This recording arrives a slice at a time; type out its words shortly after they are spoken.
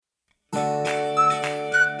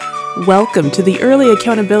Welcome to the Early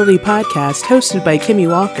Accountability Podcast hosted by Kimmy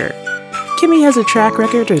Walker. Kimmy has a track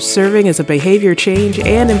record of serving as a behavior change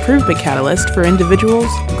and improvement catalyst for individuals,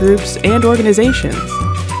 groups, and organizations.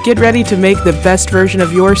 Get ready to make the best version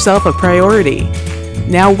of yourself a priority.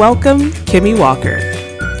 Now welcome, Kimmy Walker.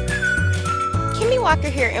 Kimmy Walker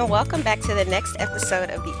here, and welcome back to the next episode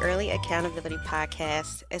of the Early Accountability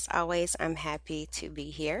Podcast. As always, I'm happy to be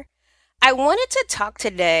here. I wanted to talk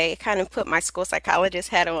today, kind of put my school psychologist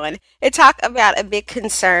hat on, and talk about a big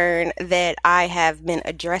concern that I have been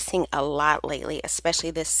addressing a lot lately,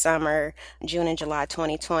 especially this summer, June and July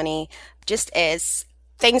 2020, just as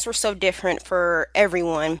things were so different for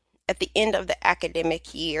everyone at the end of the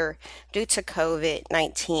academic year due to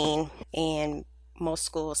COVID-19 and most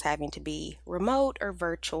schools having to be remote or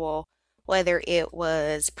virtual, whether it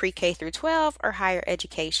was pre-K through 12 or higher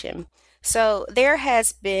education. So there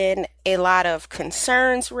has been a lot of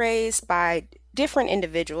concerns raised by different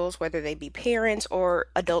individuals, whether they be parents or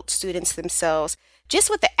adult students themselves,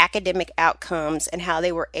 just with the academic outcomes and how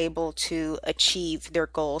they were able to achieve their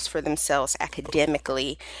goals for themselves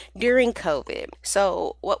academically during COVID.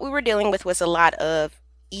 So what we were dealing with was a lot of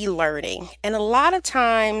e-learning, and a lot of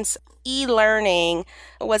times e-learning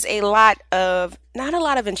was not a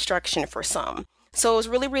lot of instruction for some. So it was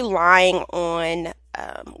really relying on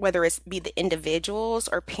whether it's be the individuals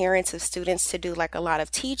or parents of students to do like a lot of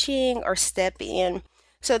teaching or step in.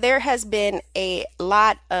 So there has been a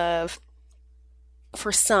lot of,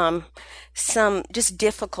 for some just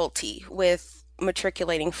difficulty with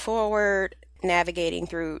matriculating forward, navigating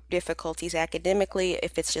through difficulties academically,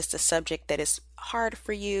 if it's just a subject that is hard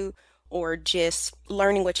for you, or just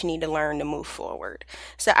learning what you need to learn to move forward.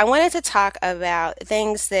 So I wanted to talk about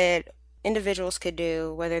things that individuals could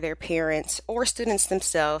do, whether they're parents or students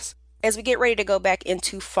themselves, as we get ready to go back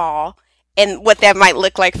into fall and what that might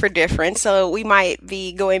look like for different. So we might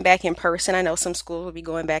be going back in person. I know some schools will be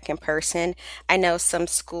going back in person. I know some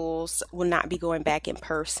schools will not be going back in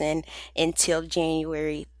person until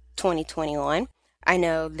January 2021. I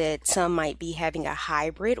know that some might be having a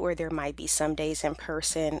hybrid where there might be some days in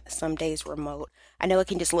person, some days remote. I know it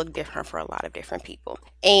can just look different for a lot of different people.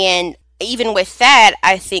 And even with that,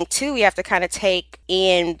 I think too, we have to kind of take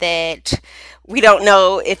in that we don't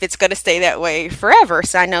know if it's going to stay that way forever.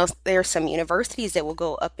 So I know there are some universities that will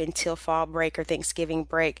go up until fall break or Thanksgiving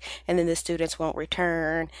break, and then the students won't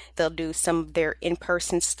return. They'll do some of their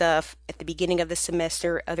in-person stuff at the beginning of the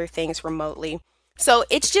semester, other things remotely. So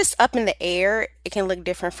it's just up in the air. It can look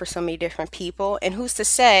different for so many different people. And who's to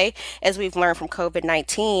say, as we've learned from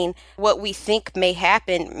COVID-19, what we think may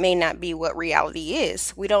happen may not be what reality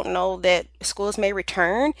is. We don't know that schools may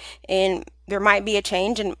return and there might be a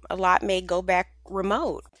change and a lot may go back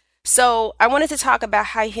remote. So I wanted to talk about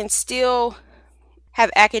how you can still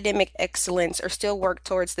have academic excellence or still work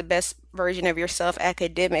towards the best version of yourself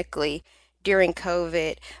academically during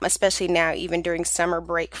COVID, especially now, even during summer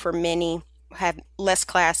break for many have less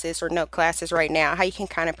classes or no classes right now, how you can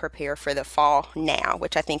kind of prepare for the fall now,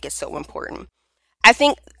 which I think is so important. I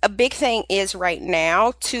think a big thing is right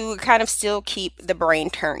now to kind of still keep the brain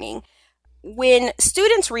turning. When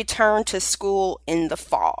students return to school in the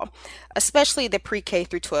fall, especially the pre-K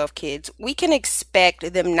through 12 kids, we can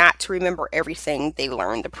expect them not to remember everything they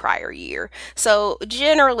learned the prior year. So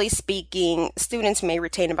generally speaking, students may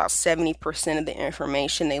retain about 70% of the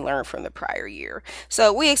information they learned from the prior year.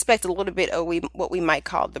 So we expect a little bit of what we might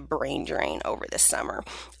call the brain drain over the summer.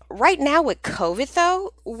 Right now with COVID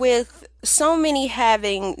though, with so many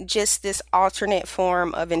having just this alternate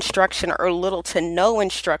form of instruction or little to no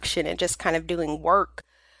instruction and just kind of doing work,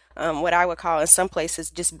 what I would call in some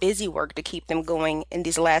places just busy work to keep them going in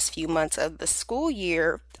these last few months of the school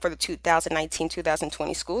year for the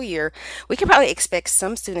 2019-2020 school year, we can probably expect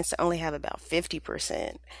some students to only have about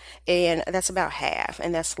 50%, and that's about half,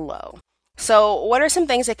 and that's low. So what are some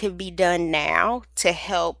things that could be done now to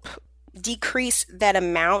help decrease that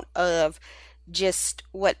amount of just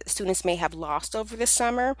what students may have lost over the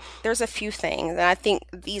summer? There's a few things, and I think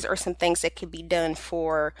these are some things that could be done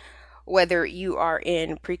for whether you are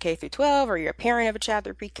in pre-K through 12 or you're a parent of a child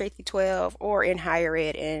through pre-K through 12 or in higher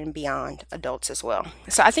ed and beyond, adults as well.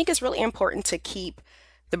 So I think it's really important to keep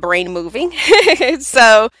the brain moving.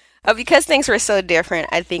 So because things were so different,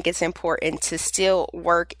 I think it's important to still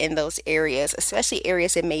work in those areas, especially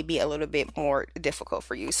areas that may be a little bit more difficult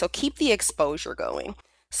for you. So keep the exposure going.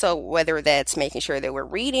 So whether that's making sure that we're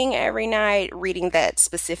reading every night, reading that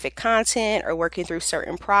specific content, or working through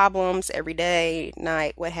certain problems every day,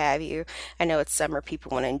 night, what have you. I know it's summer,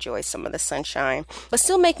 people want to enjoy some of the sunshine, but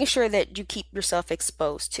still making sure that you keep yourself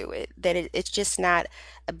exposed to it, that it's just not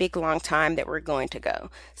a big long time that we're going to go.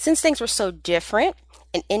 Since things were so different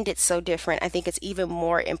and ended so different, I think it's even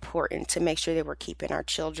more important to make sure that we're keeping our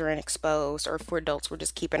children exposed, or if we're adults, we're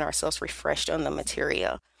just keeping ourselves refreshed on the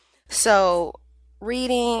material. So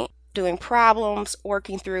reading, doing problems,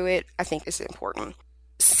 working through it, I think is important.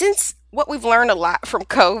 Since what we've learned a lot from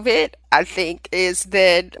COVID, I think, is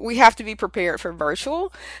that we have to be prepared for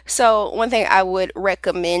virtual. So one thing I would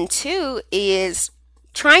recommend too is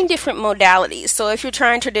trying different modalities. So if you're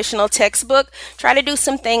trying traditional textbook, try to do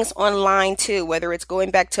some things online too, whether it's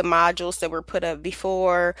going back to modules that were put up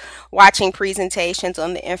before, watching presentations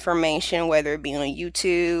on the information, whether it be on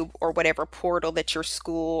YouTube or whatever portal that your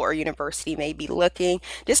school or university may be looking.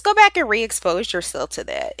 Just go back and re-expose yourself to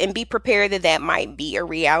that and be prepared that that might be a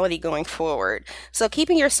reality going forward. So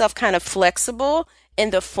keeping yourself kind of flexible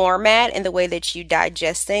in the format and the way that you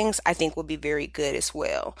digest things, I think will be very good as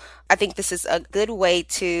well. I think this is a good way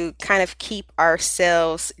to kind of keep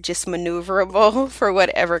ourselves just maneuverable for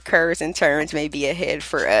whatever curves and turns may be ahead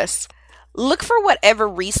for us. Look for whatever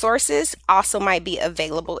resources also might be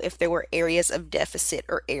available if there were areas of deficit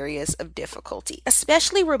or areas of difficulty,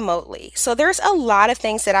 especially remotely. So there's a lot of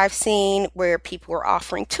things that I've seen where people are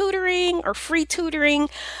offering tutoring or free tutoring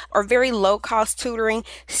or very low cost tutoring.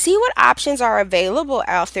 See what options are available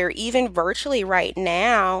out there, even virtually right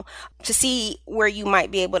now, to see where you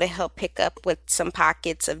might be able to help pick up with some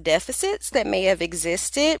pockets of deficits that may have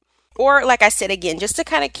existed. Or, like I said again, just to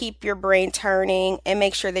kind of keep your brain turning and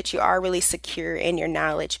make sure that you are really secure in your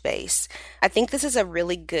knowledge base. I think this is a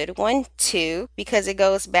really good one too, because it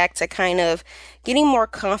goes back to kind of getting more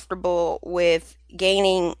comfortable with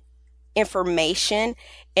gaining information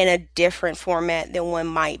in a different format than one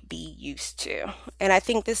might be used to. And I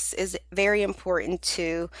think this is very important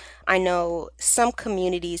too. I know some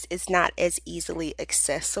communities is not as easily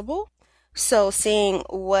accessible. So seeing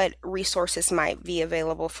what resources might be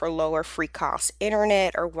available for lower free cost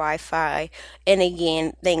internet or Wi-Fi, and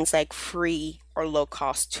again, things like free or low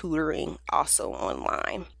cost tutoring also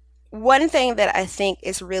online. One thing that I think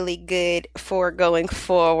is really good for going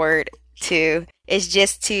forward too is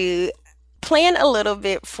just to plan a little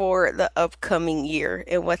bit for the upcoming year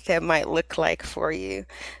and what that might look like for you.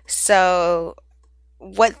 So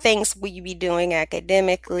what things will you be doing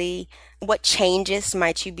academically? What changes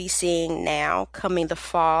might you be seeing now coming the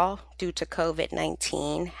fall due to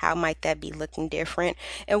COVID-19? How might that be looking different?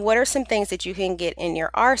 And what are some things that you can get in your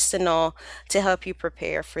arsenal to help you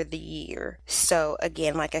prepare for the year? So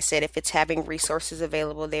again, like I said, if it's having resources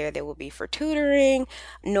available there will be for tutoring,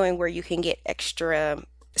 knowing where you can get extra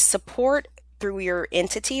support through your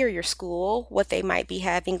entity or your school, what they might be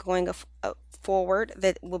having going forward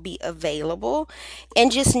that will be available,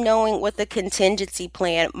 and just knowing what the contingency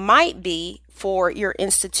plan might be for your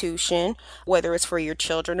institution, whether it's for your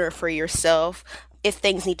children or for yourself, if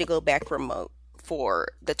things need to go back remote for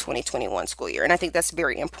the 2021 school year. And I think that's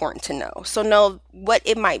very important to know. So know what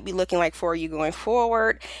it might be looking like for you going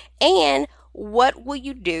forward, and what will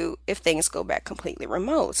you do if things go back completely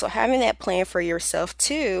remote? So having that plan for yourself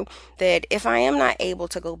too, that if I am not able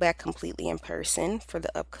to go back completely in person for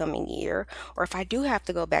the upcoming year, or if I do have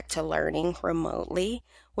to go back to learning remotely,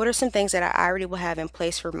 what are some things that I already will have in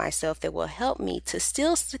place for myself that will help me to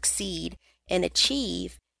still succeed and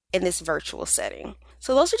achieve in this virtual setting?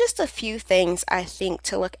 So those are just a few things I think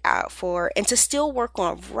to look out for and to still work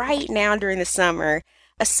on right now during the summer,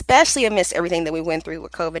 especially amidst everything that we went through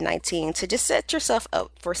with COVID-19, to just set yourself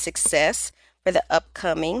up for success for the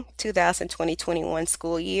upcoming 2020-21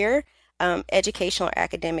 school year, educational or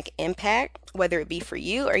academic impact, whether it be for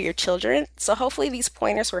you or your children. So hopefully these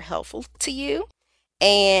pointers were helpful to you,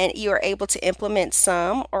 and you are able to implement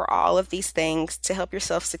some or all of these things to help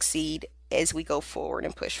yourself succeed as we go forward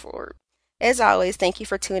and push forward. As always, thank you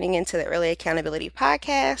for tuning into the Early Accountability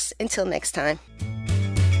Podcast. Until next time.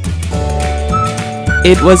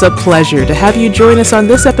 It was a pleasure to have you join us on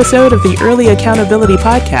this episode of the Early Accountability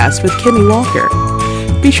Podcast with Kimmy Walker.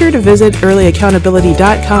 Be sure to visit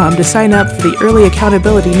earlyaccountability.com to sign up for the Early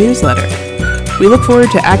Accountability newsletter. We look forward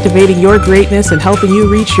to activating your greatness and helping you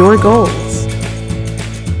reach your goals.